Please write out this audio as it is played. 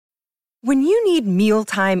When you need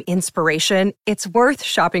mealtime inspiration, it's worth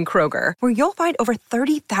shopping Kroger, where you'll find over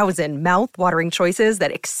 30,000 mouth-watering choices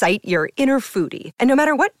that excite your inner foodie. And no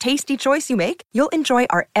matter what tasty choice you make, you'll enjoy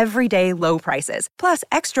our everyday low prices, plus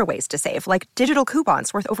extra ways to save, like digital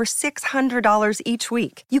coupons worth over $600 each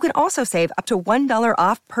week. You can also save up to $1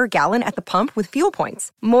 off per gallon at the pump with fuel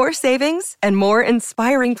points. More savings and more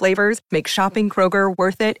inspiring flavors make shopping Kroger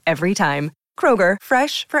worth it every time. Kroger,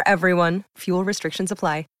 fresh for everyone. Fuel restrictions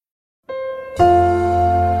apply.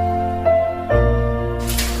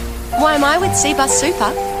 Why am I with Seabus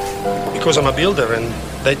Super? Because I'm a builder and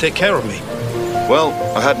they take care of me. Well,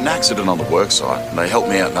 I had an accident on the worksite and they helped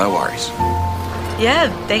me out, no worries.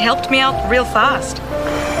 Yeah, they helped me out real fast.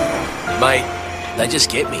 Mate, they just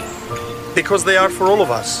get me. Because they are for all of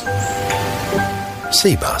us.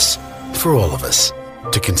 Seabus, for all of us.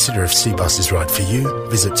 To consider if Seabus is right for you,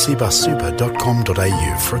 visit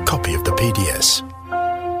cbussuper.com.au for a copy of the PDS.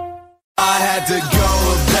 I had to go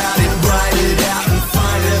about it, write it out and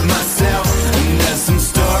find it myself. And there's some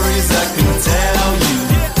stories I can tell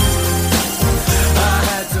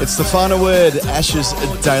you. It's the final word, Ashes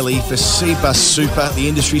Daily for Seabus Super, the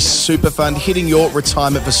industry super fund, hitting your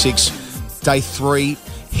retirement for 6. Day 3,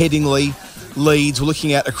 Headingley, Leeds. We're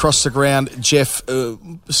looking at across the ground, Jeff,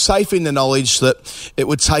 safe in the knowledge that it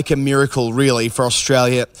would take a miracle, really, for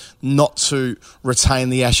Australia not to retain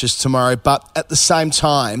the Ashes tomorrow. But at the same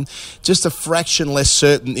time, just a fraction less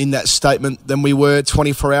certain in that statement than we were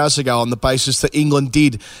 24 hours ago on the basis that England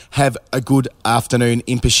did have a good afternoon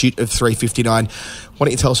in pursuit of 359. Why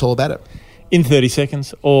don't you tell us all about it? In 30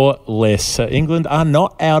 seconds or less. England are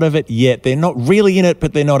not out of it yet. They're not really in it,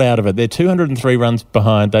 but they're not out of it. They're 203 runs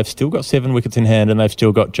behind. They've still got 7 wickets in hand, and they've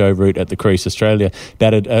still got Joe Root at the crease. Australia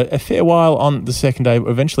batted a fair while on the second day,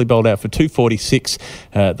 eventually bowled out for 246.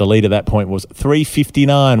 The lead at that point was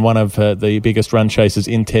 359, one of the biggest run chasers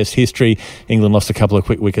in Test history. England lost a couple of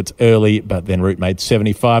quick wickets early, but then Root made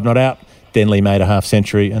 75 not out. Denley made a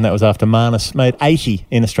half-century, and that was after Marnus made 80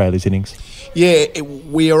 in Australia's innings. Yeah,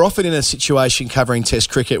 we are often in a situation covering Test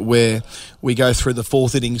cricket where we go through the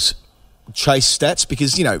fourth innings chase stats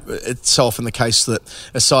because, you know, it's so often the case that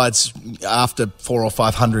a side's after 400 or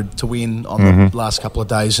 500 to win on the last couple of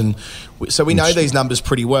days, and so we know these numbers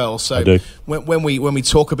pretty well. So when we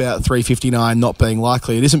talk about 359 not being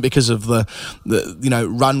likely, it isn't because of the you know,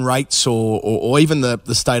 run rates or even the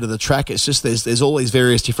state of the track. It's just there's all these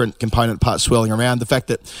various different component parts swirling around. The fact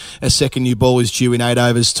that a second new ball is due in 8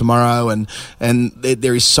 overs tomorrow, and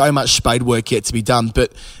there is so much spade work yet to be done.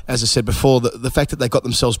 But as I said before, the fact that they got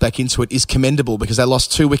themselves back into it is commendable because they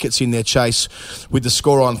lost 2 wickets in their chase with the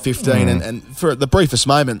score on 15. And for the briefest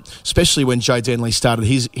moment, especially when Joe Denley started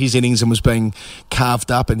his innings and was being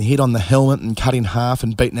carved up and hit on the helmet and cut in half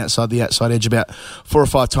and beaten outside the outside edge about 4 or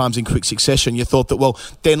 5 times in quick succession, you thought that, well,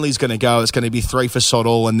 Denley's going to go, it's going to be 3 for sod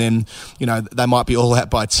all, and then, you know, they might be all out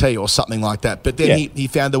by tea or something like that. But then he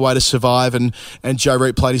found a way to survive, and Joe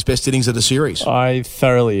Root played his best innings of the series. I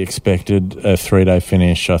thoroughly expected a 3-day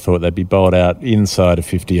finish. I thought they'd be bowled out inside of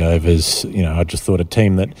 50 overs. You know, I just thought a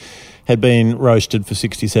team that had been roasted for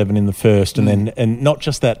 67 in the first, and not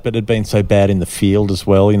just that, but had been so bad in the field as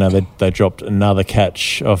well. You know, they dropped another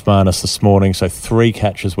catch off Marnus this morning, so 3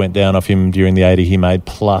 catches went down off him during the 80 he made,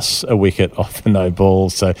 plus a wicket off the no ball.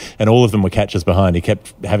 So, and all of them were catches behind. He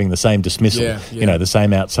kept having the same dismissal, you know, the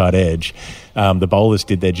same outside edge. The bowlers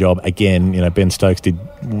did their job again. You know, Ben Stokes did,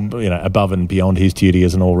 you know, above and beyond his duty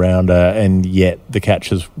as an all-rounder, and yet the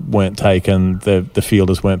catches weren't taken. The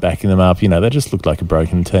fielders weren't backing them up. You know, they just looked like a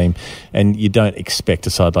broken team, and you don't expect a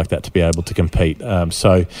side like that to be able to compete.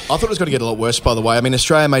 So I thought it was going to get a lot worse, by the way. I mean,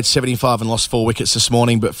 Australia made 75 and lost 4 wickets this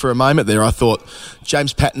morning, but for a moment there I thought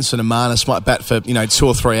James Pattinson and Marnus might bat for, you know, 2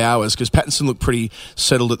 or 3 hours because Pattinson looked pretty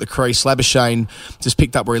settled at the crease. Labuschagne just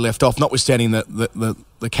picked up where he left off, notwithstanding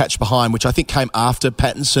the catch behind, which I think came after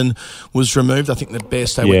Pattinson was removed. I think the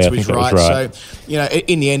Bairstow went to his right. So, you know,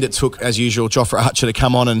 in the end it took, as usual, Jofra Archer to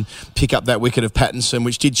come on and pick up that wicket of Pattinson,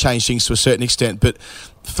 which did change things to a certain extent. But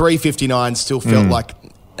 359 still felt like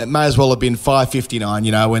it may as well have been 559,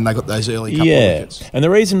 you know, when they got those early couple of wickets. And the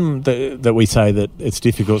reason that we say that it's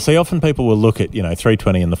difficult, see, often people will look at, you know,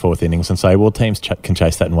 320 in the fourth innings and say, well, teams can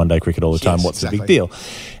chase that in one-day cricket all the time. What's the big deal?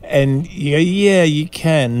 And, yeah, you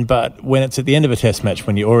can, but when it's at the end of a test match,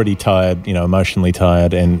 when you're already tired, you know, emotionally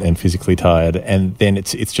tired and physically tired, and then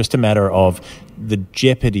it's just a matter of the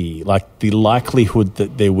jeopardy, like the likelihood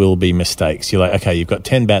that there will be mistakes. You're like, okay, you've got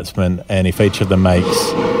 10 batsmen, and if each of them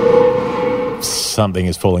makes something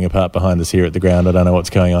is falling apart behind us here at the ground. I don't know what's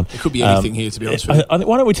going on. It could be anything here, to be honest with you.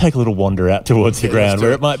 Why don't we take a little wander out towards the ground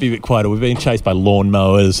where it might be a bit quieter. We've been chased by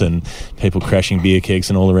lawnmowers and people crashing beer kegs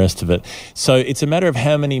and all the rest of it. So it's a matter of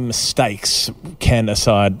how many mistakes can a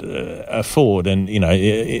side afford. And, you know,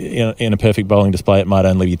 in a perfect bowling display, it might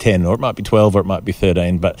only be 10 or it might be 12 or it might be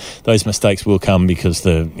 13. But those mistakes will come because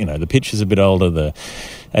the pitch is a bit older.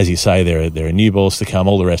 As you say, there are new balls to come,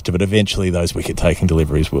 all the rest of it. Eventually, those wicket-taking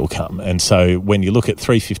deliveries will come. And so when you look at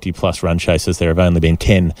 350-plus run chasers, there have only been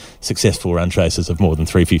 10 successful run chasers of more than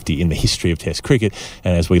 350 in the history of Test cricket.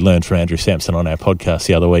 And as we learned from Andrew Sampson on our podcast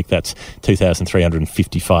the other week, that's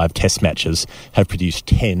 2,355 Test matches have produced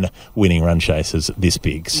 10 winning run chasers this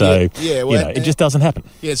big. So, it just doesn't happen.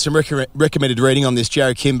 Yeah, some recommended reading on this.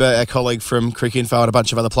 Jared Kimber, our colleague from Cricket Info and a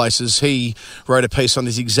bunch of other places, he wrote a piece on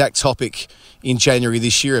this exact topic in January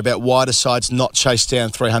this year about why do sides not chase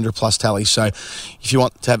down 300-plus tallies. So if you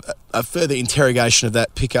want to have a further interrogation of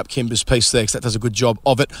that, pick up Kimber's piece there because that does a good job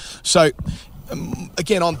of it. So,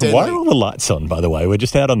 again, on Deadly. Why are all the lights on, by the way? We're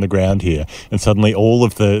just out on the ground here and suddenly all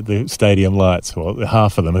of the stadium lights, well,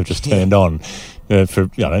 half of them have just turned on. For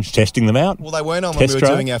testing them out. Well, they weren't on when we were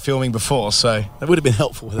doing our filming before, so that would have been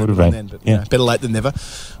helpful. Would have been, then, but better late than never.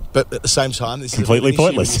 But at the same time, this completely is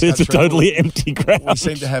pointless. It's a totally empty ground. We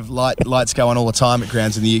seem to have lights go on all the time at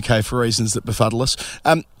grounds in the UK for reasons that befuddle us.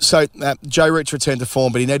 So Joe Root's returned to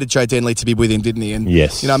form, but he needed Joe Denley to be with him, didn't he? And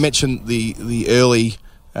yes. I mentioned the early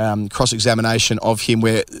cross-examination of him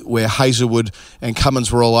where Hazelwood and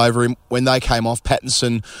Cummins were all over him. When they came off,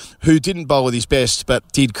 Pattinson, who didn't bowl with his best but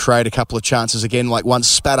did create a couple of chances again, like one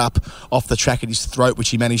spat up off the track at his throat, which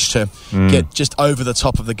he managed to get just over the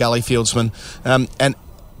top of the gully fieldsman. And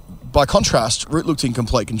by contrast, Root looked in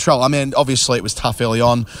complete control. I mean, obviously it was tough early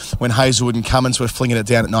on when Hazelwood and Cummins were flinging it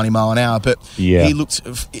down at 90 mile an hour, but he looked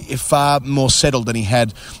far more settled than he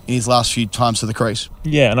had in his last few times to the crease.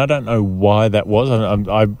 Yeah, and I don't know why that was.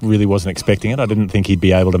 I really wasn't expecting it. I didn't think he'd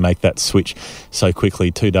be able to make that switch so quickly.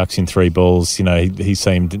 2 ducks in 3 balls. You know, he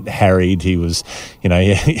seemed harried. He was, he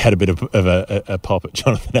had a bit of a pop at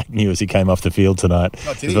Jonathan Agnew as he came off the field tonight.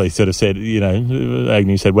 Oh, did he? He sort of said,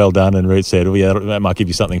 Agnew said, well done, and Root said, that might give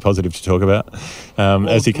you something positive to talk about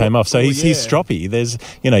as he came off. So he's stroppy. There's,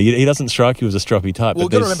 he doesn't strike you as a stroppy type. Well,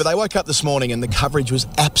 you've got to remember, they woke up this morning and the coverage was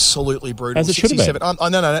absolutely brutal. As it should have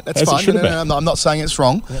been. No, that's fine. I'm not saying it's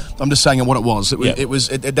wrong. Yeah. I'm just saying what it was. It was.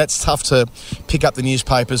 That's tough to pick up the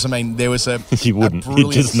newspapers. I mean, there was a... You wouldn't.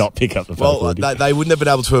 You'd just not pick up the phone. Well, they wouldn't have been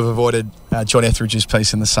able to have avoided John Etheridge's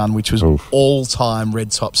piece in The Sun, which was all-time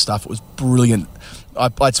red top stuff. It was brilliant. I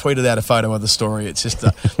tweeted out a photo of the story. It's just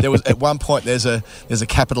there was at one point there's a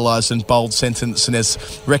capitalised and bold sentence, and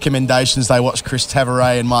there's recommendations. They watched Chris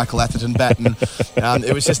Tavares and Michael Atherton bat, and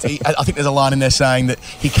it was just. I think there's a line in there saying that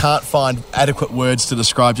he can't find adequate words to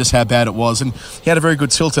describe just how bad it was, and he had a very good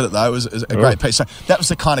tilt at it though. It was a great piece. So that was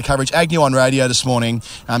the kind of coverage. Agnew on radio this morning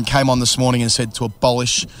came on this morning and said to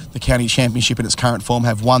abolish the county championship in its current form,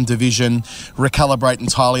 have one division, recalibrate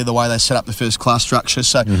entirely the way they set up the first class structure.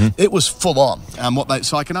 So it was full on.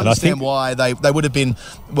 So I can understand why they would have been,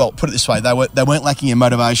 well, put it this way, they weren't lacking in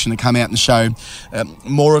motivation to come out and show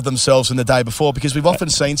more of themselves than the day before, because we've often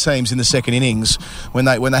seen teams in the second innings when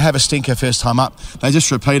they have a stinker first time up, they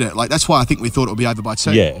just repeat it. Like, that's why I think we thought it would be over by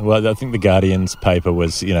 2. Yeah, well, I think the Guardian's paper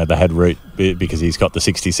was, they had Root because he's got the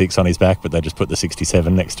 66 on his back, but they just put the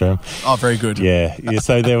 67 next to him. Oh, very good. Yeah.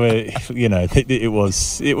 So there were, it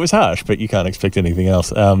was harsh, but you can't expect anything else.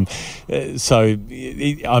 So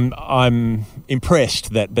I'm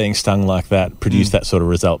impressed that being stung like that produced that sort of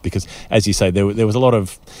result, because, as you say, there was a lot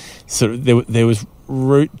of there was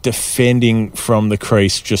Root defending from the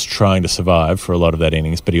crease, just trying to survive for a lot of that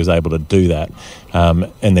innings, but he was able to do that.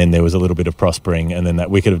 And then there was a little bit of prospering, and then that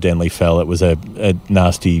wicket of Denley fell. It was a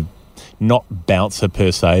nasty, not bouncer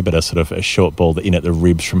per se, but a sort of a short ball in at the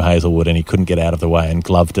ribs from Hazelwood, and he couldn't get out of the way and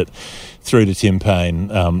gloved it through to Tim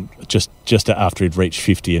Payne just after he'd reached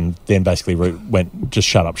 50, and then basically Root just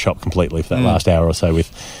shut up shop completely for that last hour or so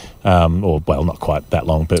with... not quite that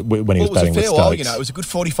long, but when he was batting with Stokes. While, it was a good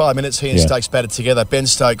 45 minutes he and Stokes batted together. Ben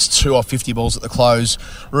Stokes, 2 off 50 balls at the close.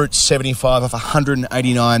 Root 75 off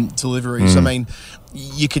 189 deliveries. I mean,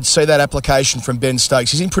 you could see that application from Ben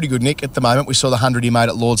Stokes. He's in pretty good nick at the moment. We saw the 100 he made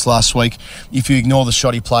at Lords last week. If you ignore the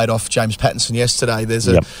shot he played off James Pattinson yesterday, there's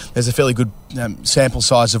a fairly good sample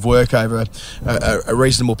size of work over a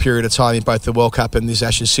reasonable period of time in both the World Cup and this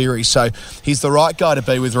Ashes series. So he's the right guy to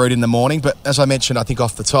be with Root in the morning. But as I mentioned, I think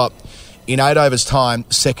off the top, in 8 overs time,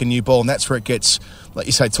 second new ball, and that's where it gets like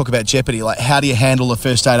you say, talk about jeopardy. Like, how do you handle the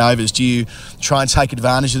first 8 overs? Do you try and take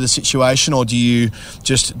advantage of the situation, or do you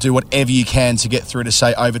just do whatever you can to get through to,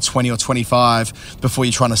 say, over 20 or 25 before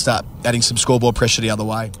you're trying to start adding some scoreboard pressure the other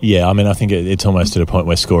way? Yeah, I mean, I think it's almost at a point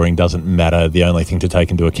where scoring doesn't matter. The only thing to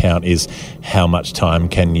take into account is how much time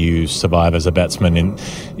can you survive as a batsman in,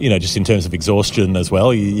 just in terms of exhaustion as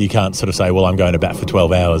well. You can't sort of say, well, I'm going to bat for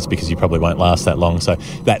 12 hours, because you probably won't last that long. So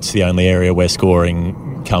that's the only area where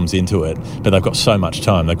scoring comes into it. But they've got so much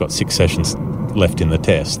time. They've got 6 sessions left in the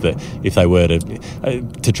test that if they were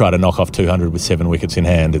to try to knock off 200 with 7 wickets in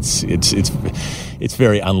hand, it's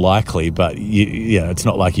very unlikely. But it's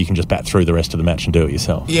not like you can just bat through the rest of the match and do it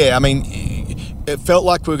yourself. Yeah, I mean, it felt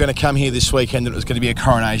like we were going to come here this weekend and it was going to be a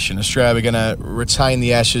coronation. Australia were going to retain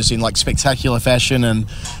the Ashes in like spectacular fashion, and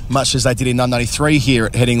much as they did in 1993 here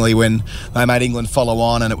at Headingley when they made England follow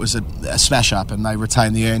on and it was a smash up and they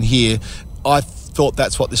retained the urn here. I thought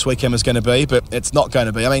that's what this weekend was going to be, but it's not going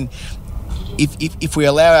to be. I mean, if we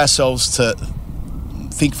allow ourselves to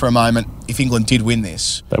think for a moment, if England did win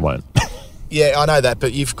this, they won't. Yeah, I know that,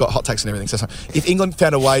 but you've got hot takes and everything. So if England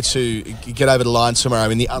found a way to get over the line tomorrow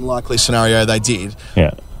in the unlikely scenario they did,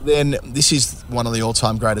 yeah, then this is one of the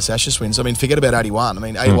all-time greatest Ashes wins. I mean, forget about 81. I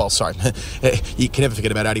mean, well, sorry, you can never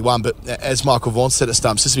forget about 81, but as Michael Vaughan said at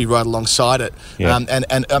Stumps, this would be right alongside it. Yeah.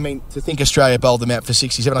 And I mean, to think Australia bowled them out for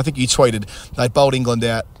 67, I think you tweeted, they bowled England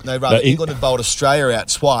out, England had bowled Australia out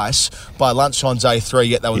twice by lunch on day 3,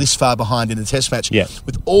 yet they were this far behind in the Test match. Yeah.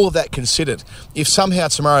 With all of that considered, if somehow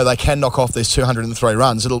tomorrow they can knock off these 203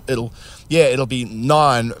 runs, it'll be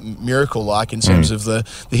 9 miracle-like in terms of the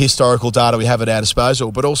historical data we have at our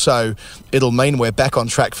disposal, but also it'll mean we're back on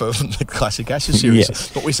track for the classic Ashes series. Yes.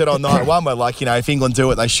 But we said on night 1, we're like, if England do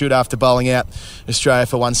it, they should after bowling out Australia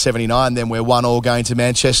for 179, then we're 1-1 going to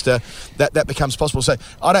Manchester. That becomes possible. So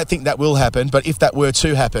I don't think that will happen, but if that were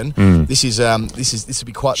to happen, this would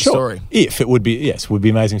be quite the story. If it would be, yes, would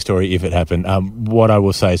be an amazing story if it happened. What I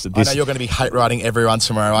will say is that this... I know you're going to be hate writing everyone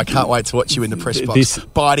tomorrow. I can't wait to watch you in the press box,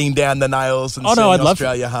 biting down the nails and sending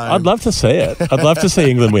Australia home. I'd love to see it. I'd love to see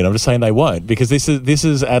England win. I'm just saying they won't, because this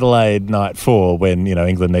is Adelaide night 4 when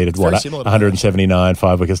England needed 179,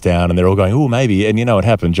 5 wickets down, and they're all going, oh, maybe. And you know what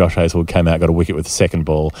happened? Josh Hazlewood came out, got a wicket with the second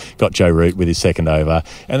ball, got Joe Root with his second over,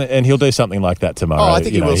 and he'll do something like that tomorrow. Oh, I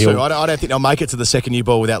think he will too. I don't think they'll make it to the second new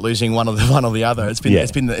ball without losing one or the other. It's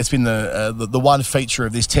been the one feature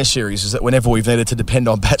of this Test series is that whenever we've needed to depend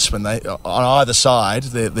on batsmen, on either side,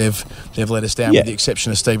 they've let us down, with the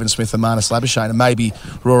exception of Stephen Smith and Marnus Labuschagne, and maybe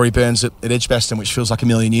Rory Burns at Edgbaston, which feels like a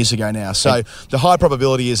million years ago now. So the high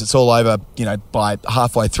probability is it's all over, by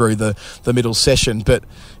halfway through the middle session. But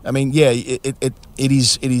I mean, it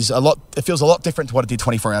is a lot. It feels a lot different to what it did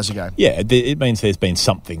 24 hours ago. Yeah, it means there's been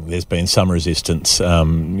something. There's been some resistance,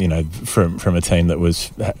 from a team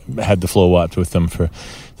that had the floor wiped with them for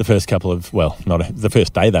the first couple of, not the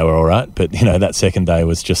first day they were all right, but that second day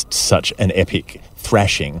was just such an epic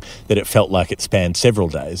thrashing that it felt like it spanned several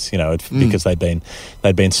days. Because they'd been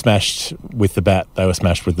smashed with the bat, they were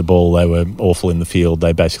smashed with the ball, they were awful in the field.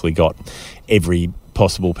 They basically got every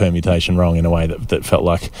possible permutation wrong in a way that felt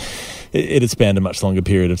like it had spanned a much longer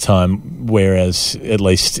period of time, whereas at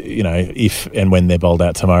least if and when they're bowled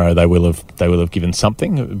out tomorrow, they will have given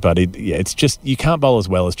something. But it's just, you can't bowl as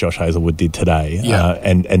well as Josh Hazlewood did today,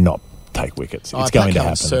 and not take wickets. It's going to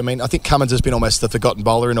happen. So, I think Cummins has been almost the forgotten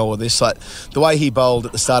bowler in all of this. Like the way he bowled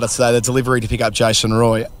at the start of today, the delivery to pick up Jason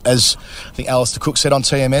Roy, as I think Alistair Cook said on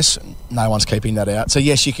TMS, no one's keeping that out. So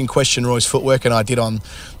yes, you can question Roy's footwork, and I did on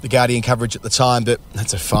the Guardian coverage at the time, but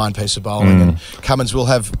that's a fine piece of bowling, and Cummins will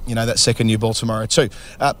have that second new ball tomorrow too.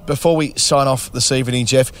 Before we sign off this evening,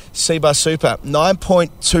 Jeff, CBUS Super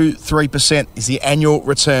 9.23% is the annual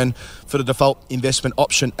return for the default investment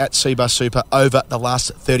option at CBUS Super over the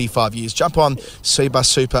last 35 years. Jump on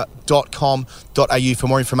cbussuper.com.au for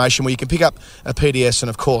more information, where you can pick up a PDS, and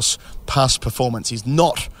of course, past performance is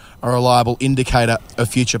not a reliable indicator of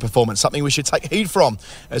future performance. Something we should take heed from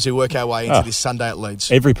as we work our way into this Sunday at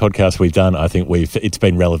Leeds. Every podcast we've done, I think it's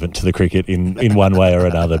been relevant to the cricket in one way or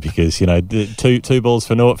another, because two balls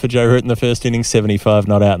for naught for Joe Root in the first innings, 75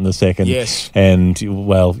 not out in the second. Yes, and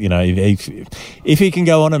if he can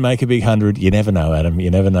go on and make a big 100, you never know, Adam.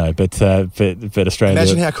 You never know. But Australia.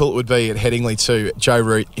 Imagine how cool it would be at Headingley too, Joe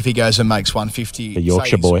Root, if he goes and makes 150. The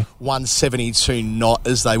Yorkshire boy. 172 not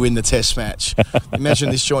as they win the Test match.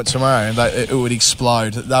 Imagine this joint tomorrow, and it would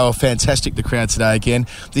explode. They were fantastic, the crowd today again.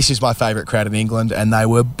 This is my favourite crowd in England, and they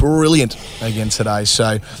were brilliant again today.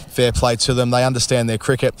 So fair play to them. They understand their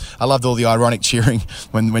cricket. I loved all the ironic cheering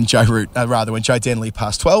when Joe Denley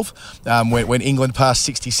passed 12, when England passed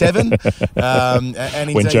 67,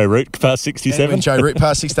 and when Joe Root passed 67. When Joe Root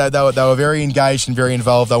passed 67, they were very engaged and very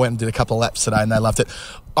involved. I went and did a couple of laps today, and they loved it.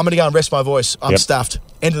 I'm going to go and rest my voice. I'm stuffed.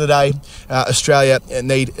 End of the day, Australia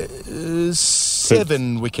need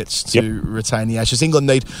 7 wickets to retain the Ashes. England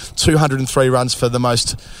need 203 runs for the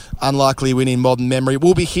most unlikely win in modern memory.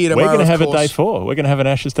 We'll be here tomorrow. We're going to have a day 4. We're going to have an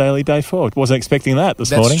Ashes Daily Day 4. Wasn't expecting that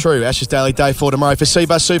this morning. That's true. Ashes Daily Day 4 tomorrow. For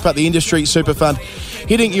Seabus Super, the Industry Super Fund,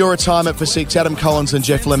 hitting your retirement for 6. Adam Collins and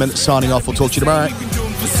Jeff Lemon signing off. We'll talk to you tomorrow.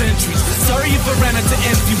 Sorry if I ran into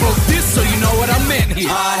empty. Wrote this so you know what I meant here.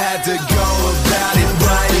 I had to go about it,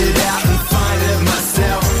 write it out and find it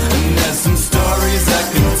myself. And there's some stories I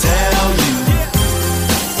can tell you.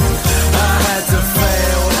 I had to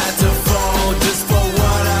fail, had to fall just for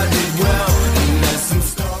what I did well. And there's some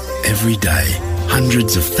stories. Every day,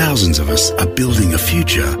 hundreds of thousands of us are building a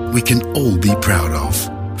future we can all be proud of.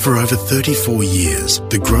 For over 34 years,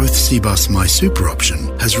 the Growth Cbus My Super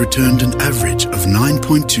option has returned an average of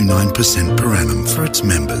 9.29% per annum for its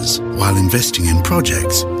members, while investing in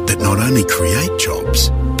projects that not only create jobs,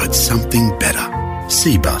 but something better.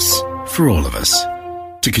 Cbus, for all of us.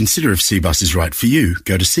 To consider if Cbus is right for you,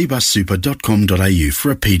 go to cbussuper.com.au for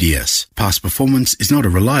a PDS. Past performance is not a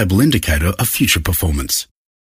reliable indicator of future performance.